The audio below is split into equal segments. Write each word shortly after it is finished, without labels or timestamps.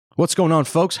What's going on,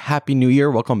 folks? Happy New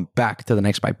Year. Welcome back to the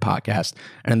Next Bite podcast.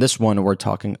 And in this one, we're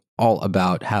talking all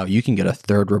about how you can get a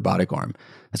third robotic arm.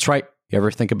 That's right. You ever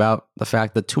think about the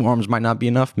fact that 2 arms might not be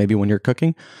enough, maybe when you're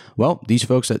cooking? Well, these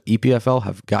folks at EPFL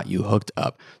have got you hooked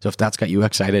up. So if that's got you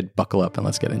excited, buckle up and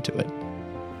let's get into it.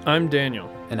 I'm Daniel.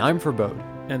 And I'm Forbode.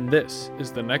 And this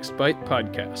is the Next Bite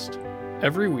podcast.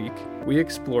 Every week, we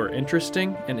explore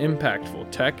interesting and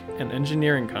impactful tech and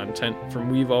engineering content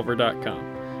from Wevolver.com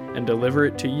and deliver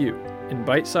it to you in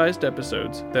bite-sized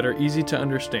episodes that are easy to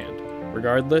understand,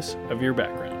 regardless of your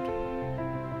background.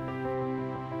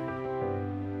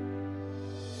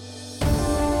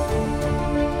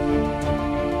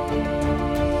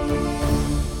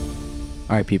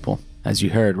 All right, people. As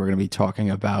you heard, we're going to be talking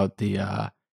about the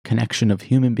connection of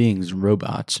human beings and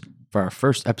robots for our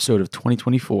first episode of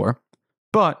 2024.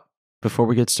 But before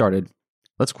we get started,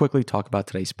 let's quickly talk about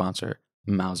today's sponsor,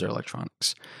 Mouser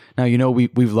Electronics. Now, you know,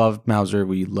 we've loved Mouser.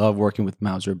 We love working with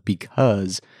Mouser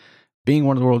because being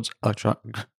one of the world's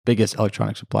biggest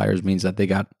electronic suppliers means that they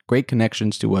got great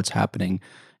connections to what's happening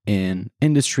in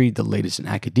industry, the latest in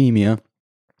academia,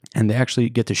 and they actually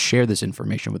get to share this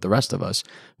information with the rest of us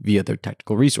via their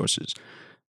technical resources.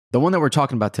 The one that we're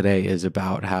talking about today is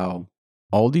about how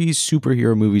all these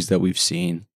superhero movies that we've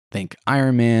seen, think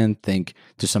Iron Man, think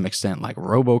to some extent like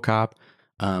RoboCop,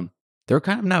 they're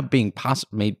kind of now being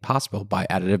made possible by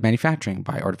additive manufacturing,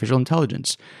 by artificial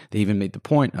intelligence. They even made the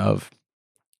point of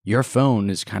your phone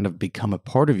has kind of become a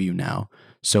part of you now.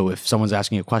 So if someone's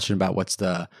asking you a question about what's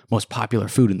the most popular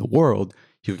food in the world,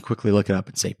 you can quickly look it up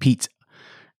and say pizza.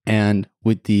 And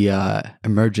with the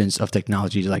emergence of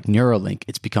technologies like Neuralink,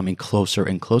 it's becoming closer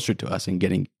and closer to us and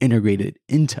getting integrated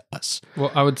into us.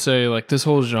 Well, I would say like this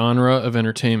whole genre of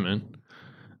entertainment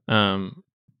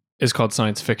is called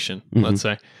science fiction, let's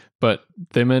say. But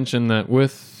they mentioned that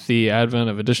with the advent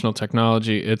of additional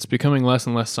technology, it's becoming less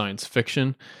and less science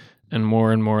fiction and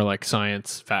more like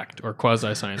science fact or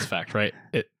quasi-science fact, right?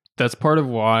 That's part of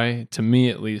why, to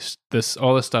me at least,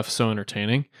 all this stuff is so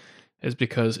entertaining, is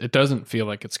because it doesn't feel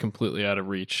like it's completely out of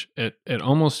reach. It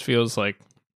almost feels like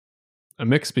a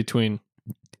mix between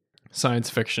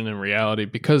science fiction and reality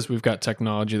because we've got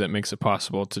technology that makes it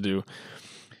possible to do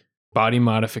body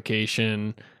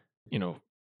modification,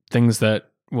 things that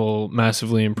will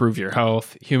massively improve your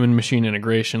health, human machine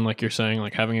integration, like you're saying,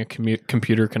 like having a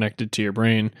computer connected to your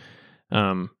brain,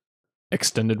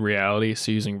 extended reality,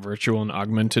 so using virtual and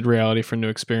augmented reality for new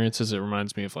experiences. It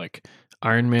reminds me of like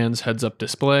Iron Man's heads-up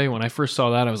display. When I first saw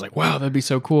that, I was like, wow, that'd be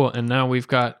so cool. And now we've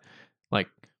got like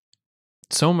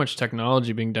so much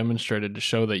technology being demonstrated to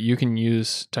show that you can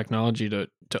use technology to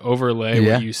overlay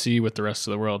what you see with the rest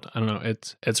of the world. I don't know.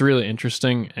 It's really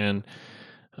interesting. And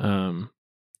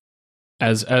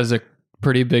as a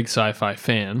pretty big sci-fi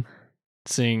fan,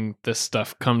 seeing this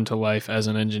stuff come to life as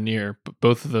an engineer,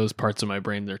 both of those parts of my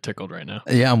brain, they're tickled right now.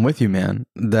 Yeah, I'm with you, man.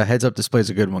 The heads-up display is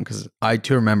a good one because I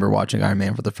too remember watching Iron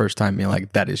Man for the first time being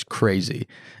like, that is crazy.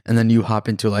 And then you hop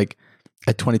into like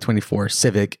a 2024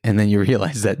 Civic and then you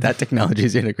realize that technology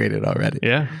is integrated already.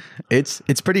 Yeah. It's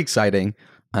pretty exciting,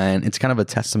 and it's kind of a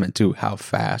testament to how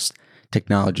fast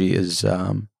technology is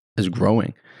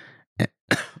growing.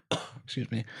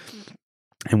 Excuse me.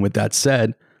 And with that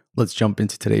said, let's jump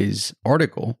into today's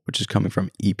article, which is coming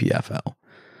from EPFL.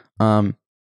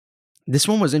 This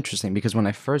one was interesting because when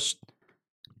I first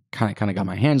kind of got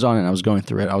my hands on it and I was going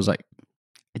through it, I was like,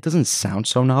 it doesn't sound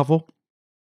so novel.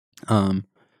 When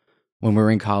we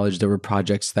were in college, there were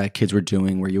projects that kids were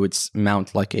doing where you would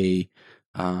mount like a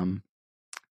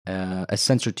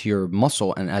sensor to your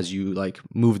muscle, and as you like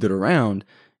moved it around,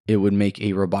 it would make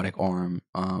a robotic arm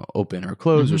open or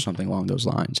close or something along those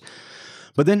lines.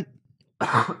 But then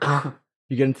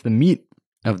you get into the meat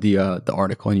of the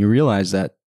article and you realize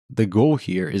that the goal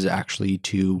here is actually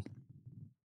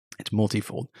it's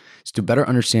multifold. It's to better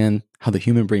understand how the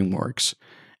human brain works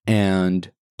and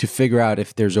to figure out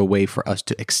if there's a way for us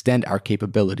to extend our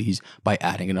capabilities by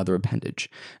adding another appendage.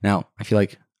 Now, I feel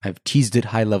like I've teased it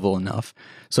high level enough.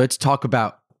 So let's talk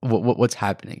about what's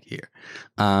happening here.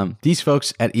 These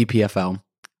folks at EPFL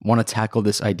want to tackle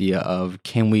this idea of,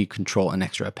 can we control an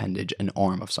extra appendage, an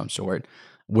arm of some sort,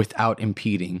 without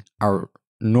impeding our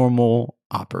normal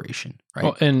operation, right?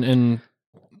 Well, and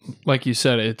like you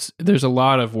said, there's a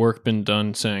lot of work been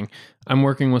done saying, I'm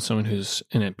working with someone who's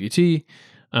an amputee.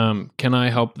 Can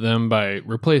I help them by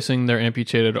replacing their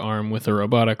amputated arm with a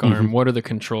robotic arm? What are the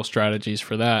control strategies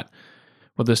for that?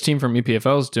 What this team from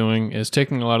EPFL is doing is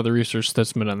taking a lot of the research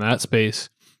that's been in that space,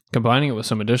 combining it with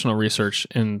some additional research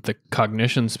in the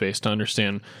cognition space to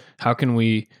understand how can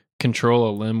we control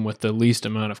a limb with the least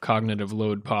amount of cognitive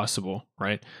load possible,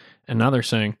 right? And now they're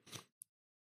saying,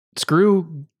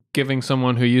 screw giving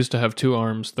someone who used to have 2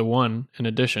 arms the one in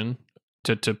addition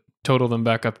to total them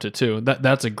back up to 2.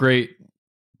 That's a great,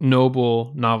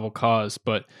 noble, novel cause.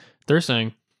 But they're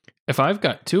saying, if I've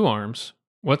got 2 arms,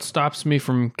 what stops me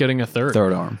from getting a third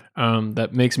arm?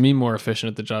 That makes me more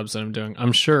efficient at the jobs that I'm doing.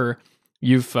 I'm sure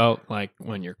you've felt like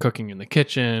when you're cooking in the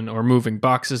kitchen or moving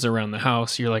boxes around the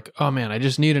house, you're like, oh man, I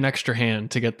just need an extra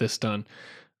hand to get this done.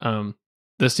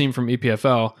 This team from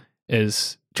EPFL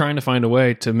is trying to find a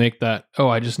way to make that,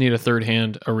 I just need a third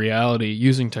hand, a reality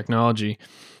using technology.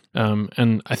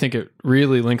 And I think it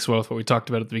really links well with what we talked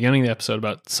about at the beginning of the episode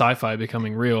about sci-fi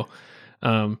becoming real.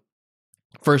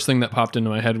 First thing that popped into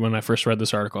my head when I first read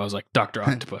this article, I was like, Dr.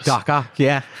 Octopus. Doc,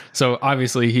 yeah. So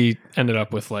obviously he ended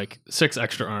up with like 6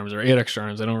 extra arms or 8 extra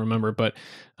arms. I don't remember. But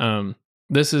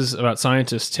this is about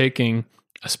scientists taking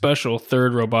a special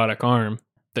third robotic arm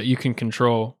that you can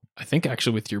control, I think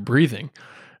actually with your breathing,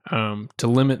 to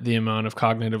limit the amount of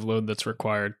cognitive load that's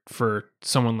required for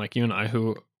someone like you and I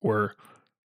who were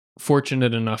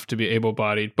fortunate enough to be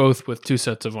able-bodied, both with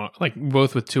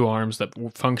 2 arms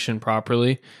that function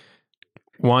properly.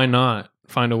 Why not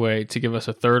find a way to give us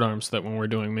a third arm so that when we're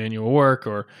doing manual work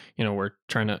or, we're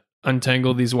trying to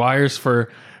untangle these wires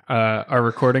for our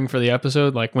recording for the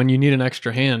episode, like when you need an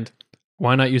extra hand,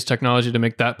 why not use technology to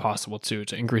make that possible too,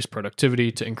 to increase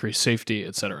productivity, to increase safety,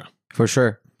 etc. For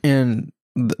sure. And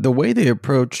the way they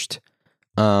approached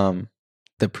the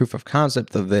proof of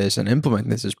concept of this and implement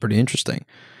this is pretty interesting.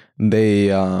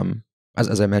 They,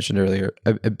 as I mentioned earlier,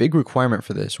 a big requirement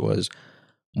for this was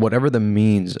whatever the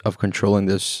means of controlling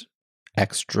this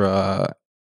extra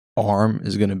arm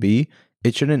is going to be,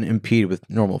 it shouldn't impede with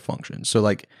normal functions. So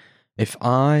like if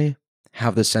I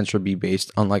have the sensor be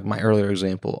based on like my earlier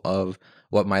example of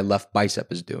what my left bicep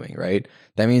is doing, right?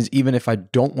 That means even if I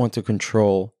don't want to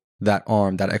control that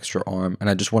arm, that extra arm, and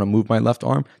I just want to move my left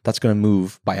arm, that's going to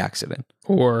move by accident.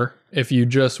 Or if you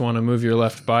just want to move your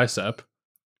left bicep,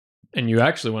 and you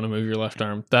actually want to move your left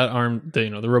arm, that arm,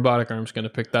 the robotic arm is going to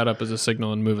pick that up as a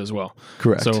signal and move as well.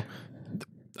 Correct. So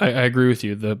I agree with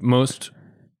you. The most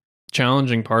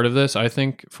challenging part of this, I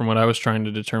think, from what I was trying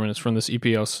to determine is from this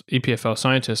EPFL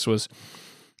scientist, was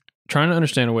trying to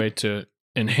understand a way to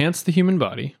enhance the human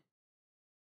body,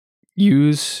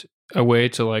 use a way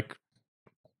to like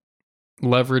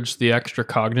leverage the extra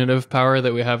cognitive power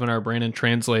that we have in our brain and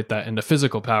translate that into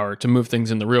physical power to move things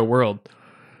in the real world.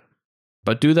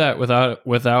 But do that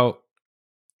without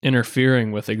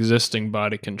interfering with existing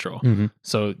body control. Mm-hmm.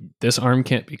 So this arm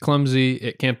can't be clumsy.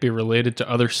 It can't be related to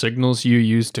other signals you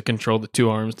use to control the 2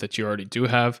 arms that you already do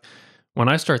have. When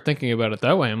I start thinking about it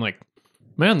that way, I'm like,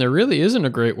 man, there really isn't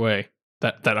a great way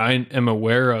that I am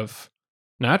aware of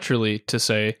naturally to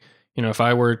say, if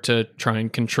I were to try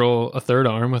and control a third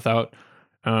arm without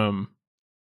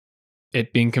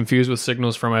it being confused with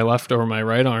signals from my left or my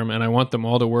right arm, and I want them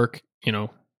all to work,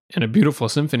 in a beautiful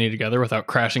symphony together without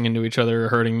crashing into each other or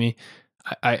hurting me.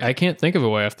 I can't think of a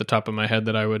way off the top of my head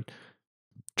that I would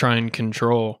try and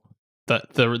control that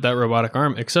robotic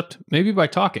arm, except maybe by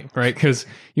talking, right? Because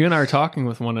you and I are talking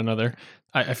with one another.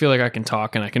 I feel like I can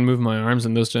talk and I can move my arms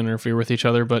and those don't interfere with each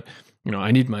other, but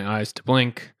I need my eyes to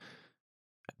blink.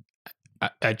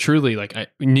 I truly I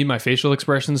need my facial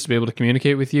expressions to be able to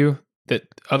communicate with you. That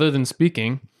other than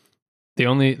speaking,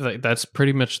 that's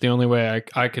pretty much the only way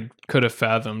I could have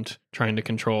fathomed trying to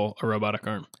control a robotic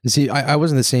arm. See, I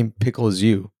was in the same pickle as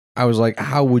you. I was like,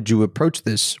 how would you approach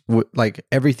this? Like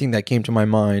everything that came to my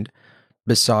mind,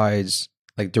 besides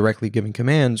like directly giving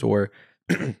commands or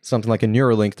something like a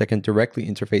Neuralink that can directly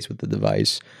interface with the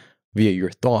device via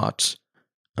your thoughts,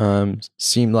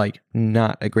 seemed like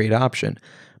not a great option.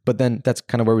 But then that's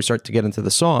kind of where we start to get into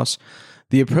the sauce.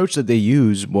 The approach that they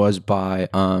use was by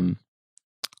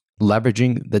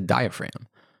leveraging the diaphragm,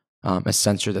 a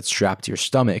sensor that's strapped to your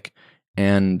stomach,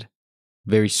 and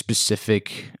very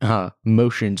specific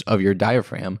motions of your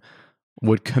diaphragm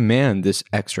would command this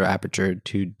extra aperture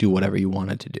to do whatever you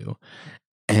wanted to do.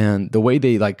 And the way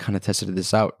they kind of tested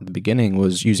this out at the beginning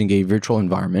was using a virtual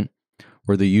environment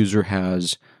where the user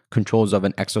has controls of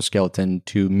an exoskeleton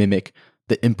to mimic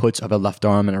the inputs of a left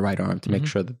arm and a right arm to make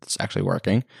sure that it's actually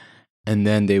working. And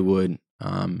then they would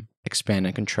expand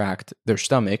and contract their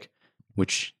stomach,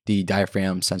 which the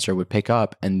diaphragm sensor would pick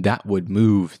up, and that would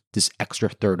move this extra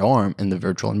third arm in the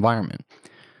virtual environment.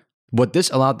 What this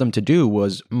allowed them to do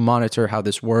was monitor how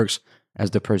this works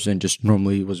as the person just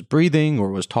normally was breathing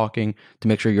or was talking, to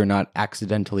make sure you're not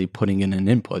accidentally putting in an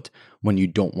input when you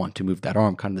don't want to move that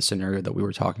arm, kind of the scenario that we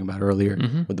were talking about earlier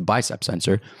with the bicep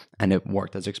sensor, and it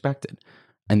worked as expected.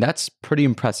 And that's pretty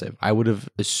impressive. I would have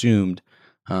assumed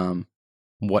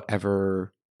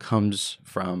whatever comes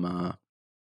from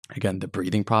again, the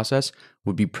breathing process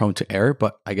would be prone to error,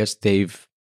 but I guess they've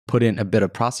put in a bit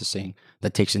of processing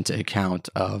that takes into account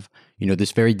of,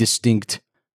 this very distinct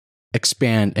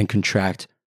expand and contract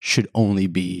should only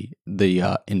be the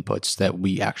inputs that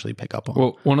we actually pick up on.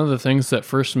 Well, one of the things that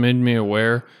first made me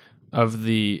aware of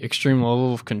the extreme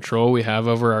level of control we have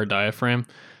over our diaphragm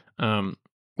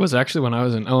was actually when I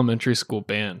was in elementary school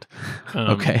band.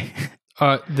 Okay.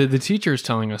 The teacher is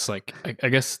telling us, like, I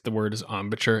guess the word is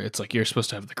embouchure. It's like you're supposed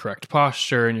to have the correct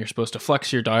posture and you're supposed to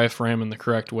flex your diaphragm in the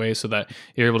correct way so that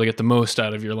you're able to get the most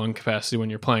out of your lung capacity when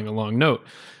you're playing a long note.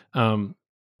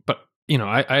 But,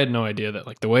 I had no idea that,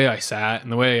 like, the way I sat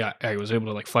and the way I was able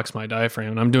to, like, flex my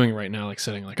diaphragm, and I'm doing it right now, like,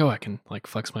 sitting, like, I can, like,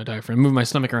 flex my diaphragm, move my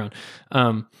stomach around.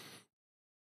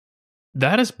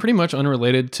 That is pretty much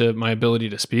unrelated to my ability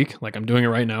to speak. Like, I'm doing it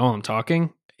right now while I'm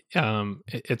talking.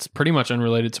 It's pretty much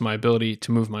unrelated to my ability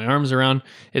to move my arms around.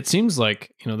 It seems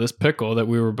like, this pickle that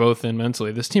we were both in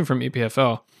mentally, this team from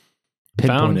EPFL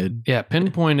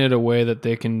pinpointed a way that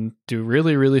they can do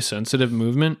really, really sensitive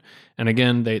movement. And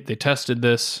again, they tested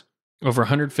this over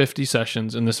 150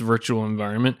 sessions in this virtual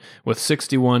environment with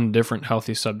 61 different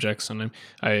healthy subjects. And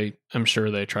I'm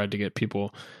sure they tried to get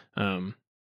people,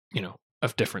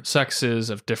 of different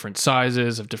sexes, of different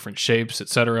sizes, of different shapes,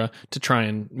 etc., to try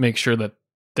and make sure that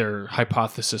their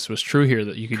hypothesis was true here,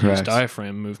 that you could use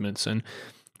diaphragm movements. And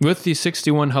with these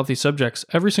 61 healthy subjects,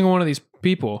 every single one of these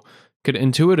people could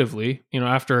intuitively,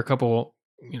 after a couple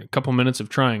minutes of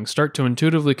trying, start to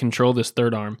intuitively control this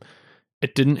third arm.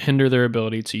 It didn't hinder their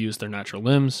ability to use their natural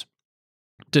limbs,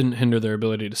 didn't hinder their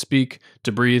ability to speak,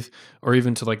 to breathe, or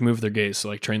even to, like, move their gaze, so,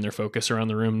 like, train their focus around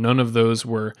the room. None of those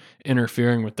were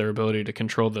interfering with their ability to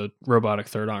control the robotic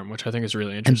third arm, which I think is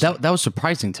really interesting. And that was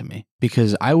surprising to me,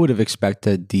 because I would have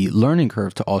expected the learning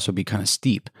curve to also be kind of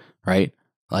steep, right?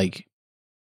 Like,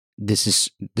 this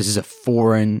is a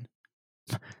foreign.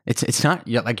 It's not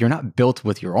like you're not built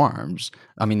with your arms.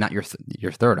 I mean, not your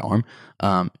third arm.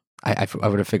 I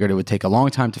would have figured it would take a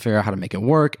long time to figure out how to make it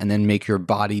work and then make your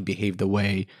body behave the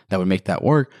way that would make that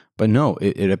work. But no,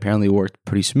 it apparently worked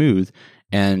pretty smooth.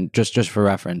 And just for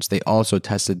reference, they also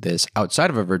tested this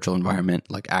outside of a virtual environment,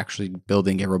 like actually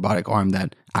building a robotic arm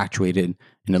that actuated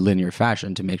in a linear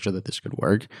fashion to make sure that this could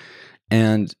work.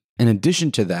 And in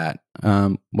addition to that,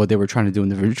 what they were trying to do in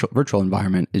the virtual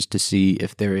environment is to see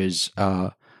if there is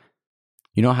how,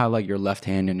 like, your left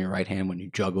hand and your right hand, when you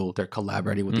juggle, they're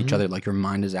collaborating with each other. Like, your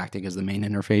mind is acting as the main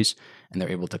interface and they're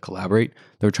able to collaborate.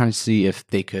 They were trying to see if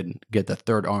they could get the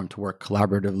third arm to work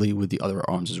collaboratively with the other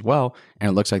arms as well. And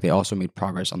it looks like they also made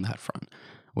progress on that front,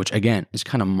 which, again, is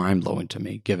kind of mind-blowing to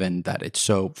me, given that it's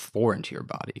so foreign to your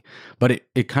body. But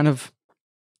it kind of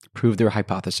proved their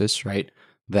hypothesis, right,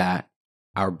 that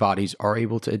our bodies are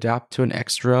able to adapt to an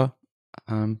extra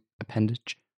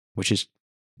appendage, which is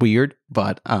weird,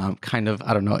 but kind of,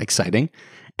 I don't know, exciting.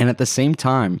 And at the same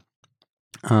time,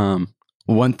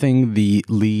 one thing the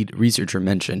lead researcher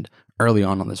mentioned early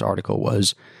on this article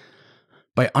was,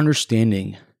 by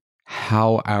understanding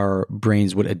how our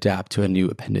brains would adapt to a new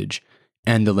appendage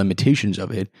and the limitations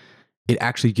of it, it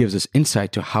actually gives us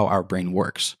insight to how our brain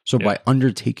works. So by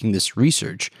undertaking this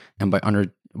research and by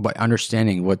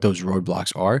understanding what those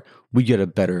roadblocks are, we get a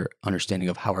better understanding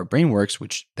of how our brain works,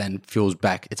 which then fuels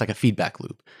back. It's like a feedback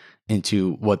loop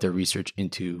into what their research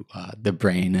into the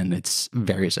brain and its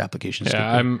various applications.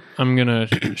 Yeah, I'm gonna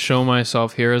show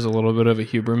myself here as a little bit of a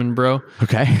Huberman bro.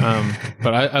 Okay,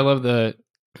 but I love the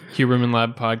Huberman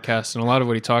Lab podcast, and a lot of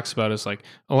what he talks about is, like,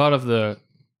 a lot of the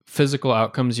physical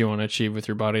outcomes you want to achieve with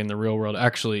your body in the real world.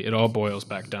 Actually, it all boils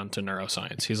back down to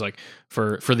neuroscience. He's like,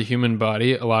 for the human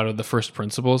body, a lot of the first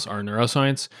principles are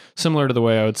neuroscience, similar to the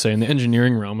way I would say in the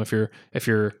engineering realm, if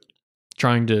you're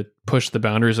trying to push the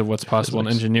boundaries of what's possible in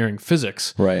engineering,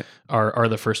 physics right, are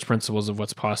the first principles of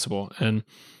what's possible. And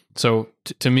so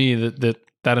to me, that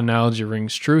analogy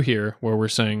rings true here, where we're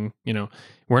saying,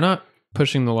 we're not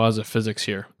pushing the laws of physics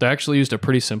here. They actually used a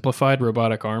pretty simplified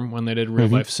robotic arm when they did real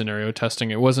life scenario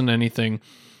testing. It wasn't anything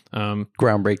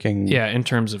groundbreaking. Yeah, in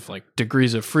terms of, like,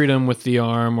 degrees of freedom with the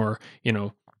arm, or,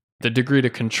 the degree to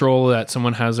control that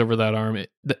someone has over that arm.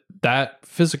 That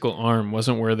physical arm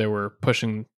wasn't where they were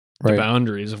pushing the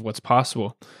boundaries of what's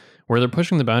possible. Where they're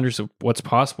pushing the boundaries of what's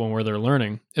possible and where they're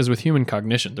learning is with human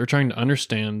cognition. They're trying to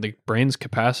understand the brain's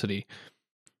capacity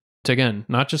to, again,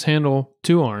 not just handle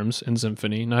two arms in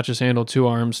symphony, not just handle two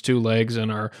arms, two legs,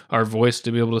 and our voice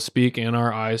to be able to speak and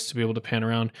our eyes to be able to pan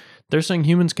around. They're saying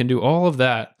humans can do all of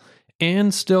that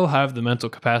and still have the mental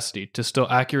capacity to still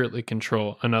accurately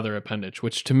control another appendage,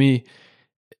 which to me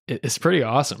is pretty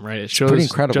awesome, right? It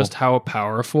shows just how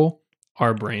powerful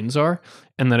our brains are,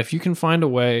 and that if you can find a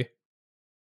way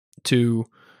to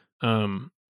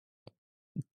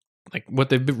like what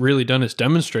they've really done is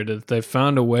demonstrated that they've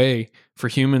found a way for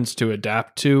humans to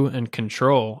adapt to and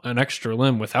control an extra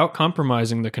limb without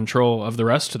compromising the control of the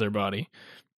rest of their body.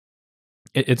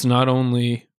 It's not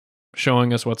only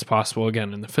showing us what's possible,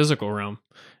 again, in the physical realm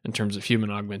in terms of human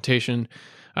augmentation.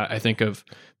 I think of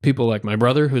people like my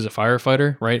brother, who's a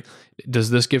firefighter, right? Does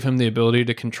this give him the ability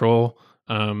to control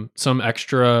some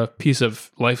extra piece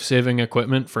of life-saving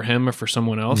equipment for him or for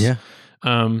someone else? Yeah.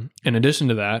 In addition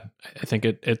to that, I think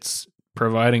it's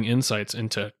providing insights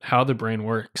into how the brain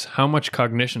works, how much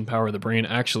cognition power the brain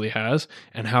actually has,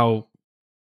 and how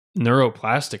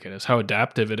neuroplastic it is, how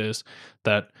adaptive it is,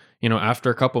 that, you know, after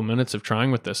a couple minutes of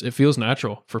trying with this, it feels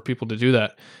natural for people to do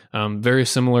that. Very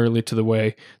similarly to the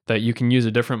way that you can use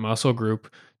a different muscle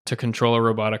group to control a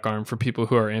robotic arm for people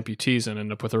who are amputees and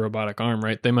end up with a robotic arm,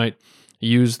 right? They might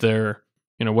use their,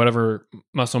 you know, whatever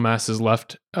muscle mass is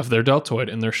left of their deltoid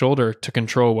in their shoulder to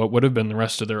control what would have been the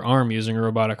rest of their arm using a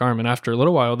robotic arm. And after a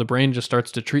little while, the brain just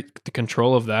starts to treat the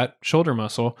control of that shoulder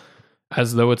muscle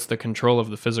as though it's the control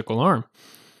of the physical arm.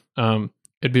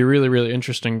 It'd be really, really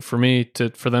interesting for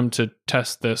them to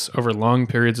test this over long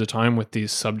periods of time with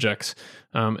these subjects,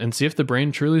 and see if the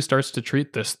brain truly starts to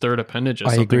treat this third appendage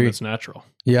as something that's natural.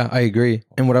 Yeah, I agree.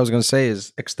 And what I was going to say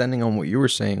is, extending on what you were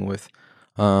saying with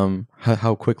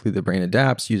how quickly the brain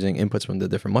adapts using inputs from the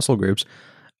different muscle groups,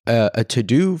 a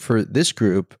to-do for this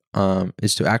group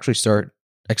is to actually start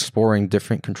exploring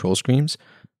different control schemes,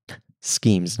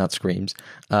 not screams.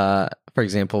 For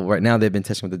example, right now they've been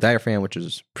testing with the diaphragm, which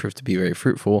has proved to be very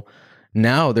fruitful.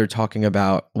 Now they're talking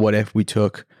about, what if we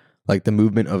took like the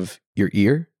movement of your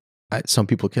ear? Some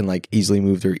people can like easily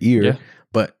move their ear,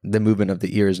 but the movement of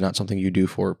the ear is not something you do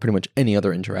for pretty much any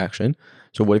other interaction.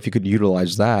 So what if you could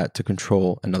utilize that to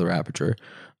control another aperture,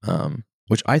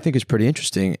 which I think is pretty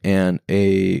interesting, and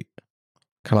a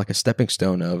kind of like a stepping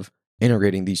stone of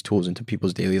integrating these tools into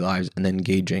people's daily lives and then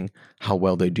gauging how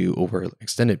well they do over an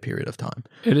extended period of time.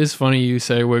 It is funny you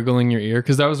say wiggling your ear,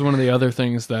 because that was one of the other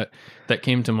things that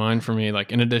came to mind for me,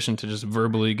 like in addition to just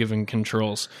verbally giving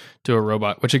controls to a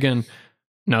robot, which again,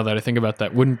 now that I think about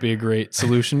that, wouldn't be a great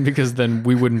solution because then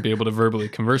we wouldn't be able to verbally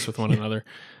converse with one another.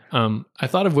 I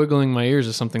thought of wiggling my ears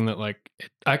as something that, like,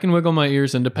 I can wiggle my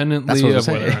ears independently of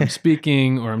whether I'm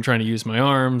speaking or I'm trying to use my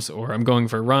arms or I'm going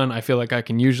for a run. I feel like I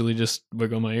can usually just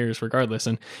wiggle my ears regardless.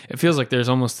 And it feels like there's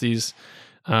almost these,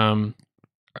 I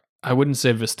wouldn't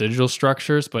say vestigial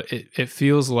structures, but it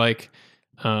feels like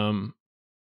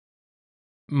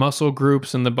muscle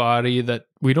groups in the body that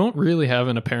we don't really have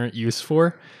an apparent use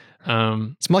for.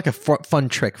 It's more like a fun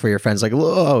trick for your friends. Like,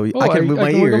 whoa, I can move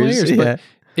my ears. Yeah.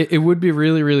 It would be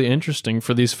really, really interesting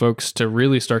for these folks to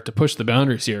really start to push the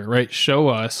boundaries here, right? Show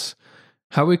us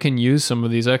how we can use some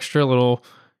of these extra little,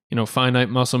 finite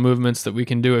muscle movements that we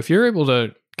can do. If you're able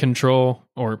to control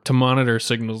or to monitor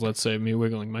signals, let's say me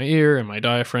wiggling my ear and my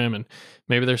diaphragm, and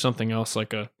maybe there's something else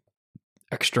like a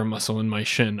extra muscle in my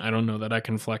shin, I don't know, that I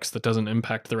can flex that doesn't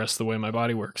impact the rest of the way my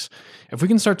body works. If we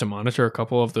can start to monitor a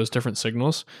couple of those different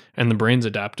signals and the brain's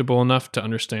adaptable enough to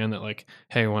understand that, like,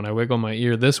 hey, when I wiggle my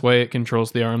ear this way, it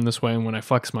controls the arm this way, and when I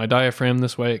flex my diaphragm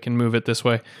this way, it can move it this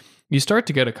way. You start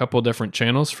to get a couple different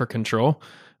channels for control.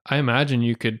 I imagine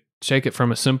you could take it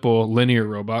from a simple linear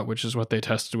robot, which is what they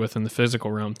tested with in the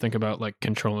physical realm. Think about like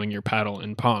controlling your paddle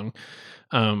in Pong.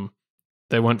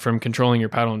 They went from controlling your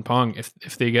paddle in Pong.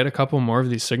 If they get a couple more of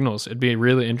these signals, it'd be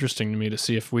really interesting to me to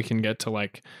see if we can get to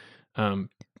like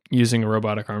using a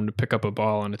robotic arm to pick up a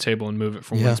ball on a table and move it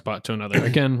from one spot to another.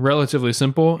 Again, relatively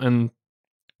simple in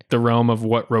the realm of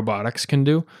what robotics can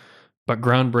do, but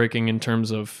groundbreaking in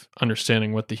terms of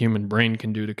understanding what the human brain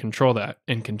can do to control that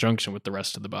in conjunction with the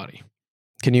rest of the body.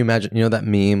 Can you imagine, that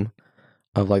meme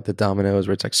of like the dominoes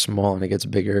where it's like small and it gets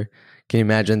bigger? Can you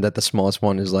imagine that the smallest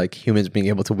one is like humans being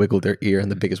able to wiggle their ear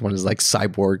and the biggest one is like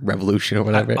cyborg revolution or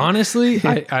whatever? Honestly,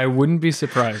 I wouldn't be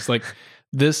surprised. Like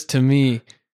this to me,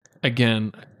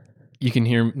 again, you can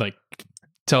hear like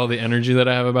tell the energy that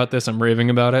I have about this. I'm raving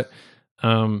about it.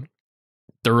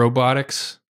 The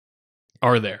robotics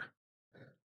are there.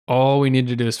 All we need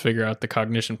to do is figure out the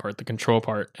cognition part, the control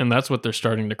part. And that's what they're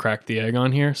starting to crack the egg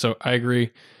on here. So I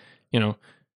agree,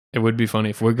 it would be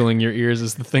funny if wiggling your ears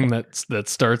is the thing that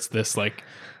starts this like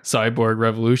cyborg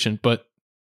revolution. But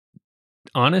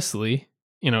honestly,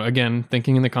 again,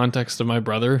 thinking in the context of my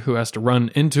brother who has to run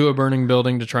into a burning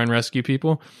building to try and rescue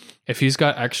people, if he's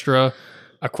got extra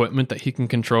equipment that he can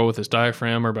control with his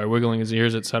diaphragm or by wiggling his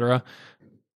ears, etc.,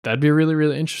 that'd be really,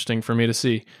 really interesting for me to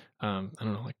see. I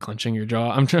don't know, like clenching your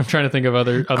jaw. I'm trying to think of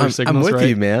other signals. I'm with right?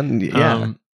 you, man.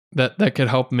 Yeah, that could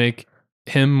help make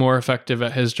him more effective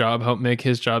at his job, help make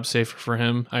his job safer for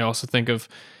him. I also think of,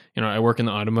 I work in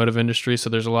the automotive industry, so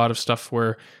there's a lot of stuff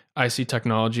where I see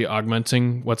technology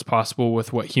augmenting what's possible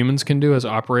with what humans can do as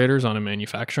operators on a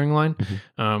manufacturing line.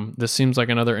 This seems like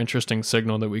another interesting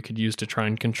signal that we could use to try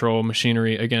and control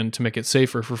machinery, again, to make it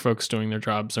safer for folks doing their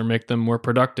jobs or make them more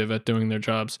productive at doing their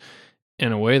jobs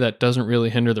in a way that doesn't really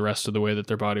hinder the rest of the way that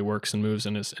their body works and moves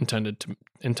and is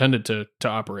intended to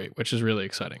operate, which is really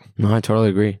exciting. No, I totally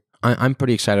agree. I'm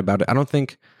pretty excited about it. I don't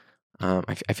think,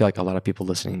 I feel like a lot of people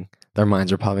listening, their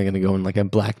minds are probably going to go in like a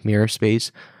Black Mirror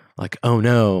space. Like, oh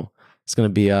no, it's going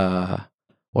to be, what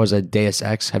was that, Deus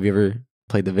Ex? Have you ever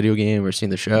played the video game or seen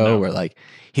the show? No. Where like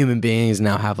human beings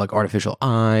now have like artificial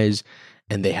eyes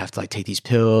and they have to like take these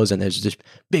pills and there's this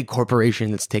big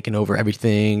corporation that's taken over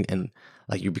everything and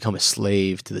like you become a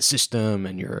slave to the system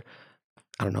and you're,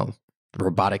 I don't know,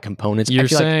 robotic components. You're I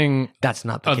feel saying like that's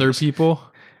not the other case. people?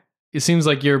 It seems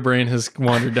like your brain has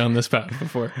wandered down this path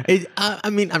before. I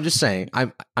mean, I'm just saying,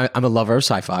 I'm a lover of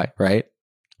sci-fi, right?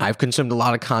 I've consumed a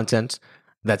lot of content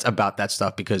that's about that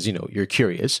stuff because, you're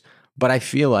curious. But I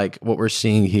feel like what we're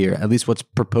seeing here, at least what's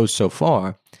proposed so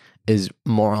far, is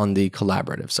more on the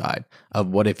collaborative side of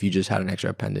what if you just had an extra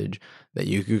appendage that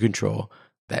you could control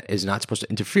that is not supposed to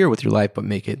interfere with your life, but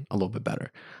make it a little bit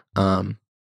better. I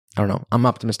don't know. I'm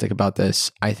optimistic about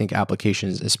this. I think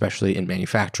applications, especially in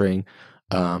manufacturing,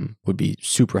 would be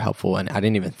super helpful. And I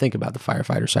didn't even think about the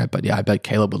firefighter side, but yeah, I bet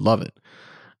Caleb would love it.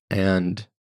 And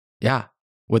yeah,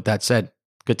 with that said,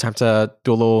 good time to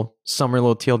do a little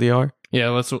TLDR. Yeah,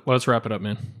 let's wrap it up,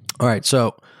 man. All right.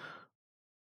 So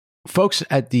folks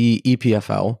at the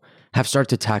EPFL have started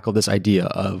to tackle this idea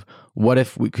of what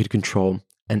if we could control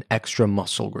an extra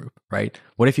muscle group, right?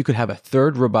 What if you could have a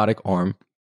third robotic arm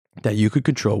that you could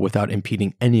control without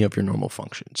impeding any of your normal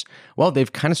functions? Well,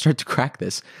 they've kind of started to crack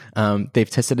this. They've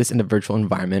tested this in a virtual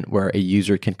environment where a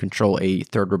user can control a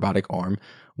third robotic arm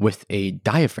with a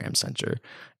diaphragm sensor.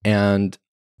 And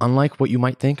unlike what you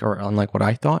might think, or unlike what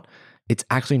I thought, it's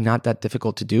actually not that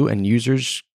difficult to do. And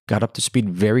users got up to speed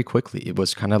very quickly. It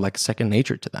was kind of like second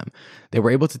nature to them. They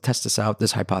were able to test this out,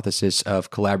 this hypothesis of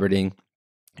collaborating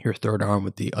your third arm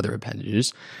with the other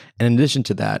appendages. And in addition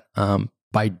to that,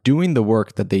 by doing the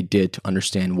work that they did to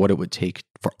understand what it would take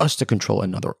for us to control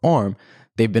another arm,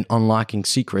 they've been unlocking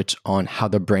secrets on how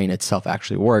the brain itself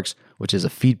actually works, which is a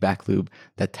feedback loop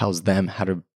that tells them how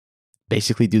to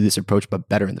basically do this approach, but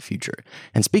better in the future.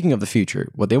 And speaking of the future,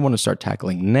 what they want to start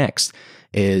tackling next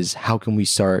is how can we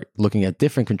start looking at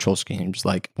different control schemes,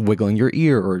 like wiggling your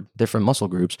ear or different muscle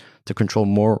groups to control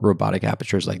more robotic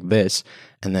apertures like this,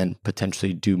 and then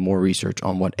potentially do more research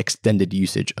on what extended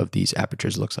usage of these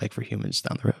apertures looks like for humans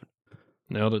down the road.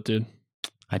 Nailed it, dude.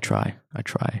 I try.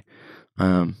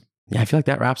 Yeah, I feel like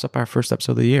that wraps up our first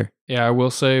episode of the year. Yeah, I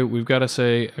will say, we've got to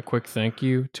say a quick thank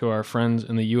you to our friends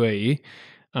in the UAE.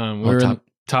 We're in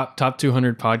top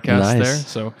 200 podcasts there.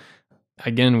 So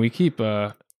again, we keep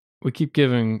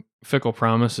giving fickle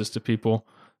promises to people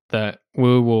that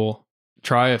we will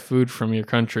try a food from your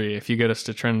country if you get us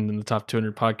to trend in the top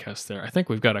 200 podcasts there. I think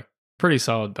we've got a pretty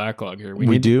solid backlog here. We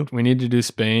need to do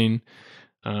Spain.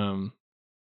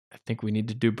 I think we need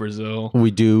to do Brazil.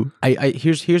 We do.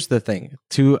 Here's the thing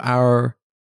to our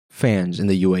fans in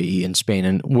the UAE and Spain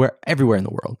and everywhere in the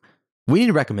world. We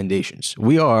need recommendations.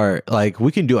 We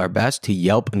can do our best to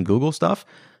Yelp and Google stuff.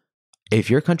 If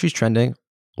your country's trending,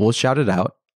 we'll shout it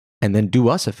out and then do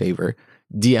us a favor.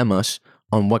 DM us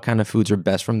on what kind of foods are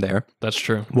best from there. That's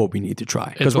true. What we need to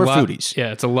try. Because we're foodies.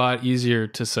 Yeah, it's a lot easier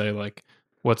to say, like,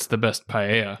 what's the best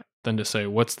paella than to say,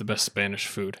 what's the best Spanish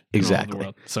food in all the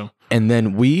world. So, and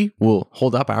then we will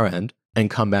hold up our end and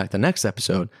come back the next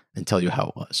episode and tell you how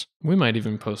it was. We might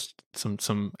even post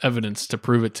some evidence to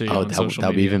prove it to you on social media.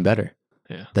 That'll be even better.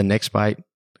 Yeah. The next bite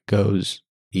goes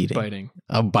eating. Biting.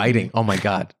 Oh, biting. Oh my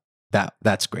God.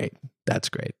 That's great. That's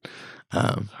great.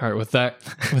 All right. With that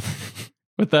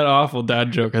awful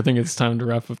dad joke, I think it's time to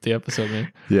wrap up the episode,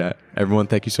 man. Yeah. Everyone,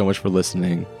 thank you so much for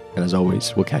listening. And as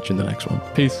always, we'll catch you in the next one.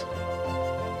 Peace.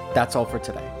 That's all for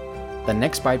today. The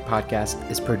Next Bite podcast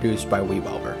is produced by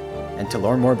WeWelver. And to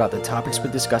learn more about the topics we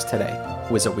discussed today,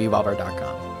 visit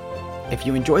WeWelver.com. If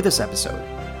you enjoyed this episode,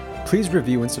 please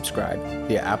review and subscribe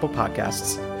via Apple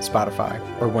Podcasts, Spotify,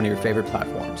 or one of your favorite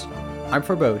platforms. I'm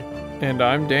Forbode. And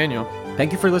I'm Daniel.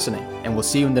 Thank you for listening, and we'll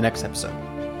see you in the next episode.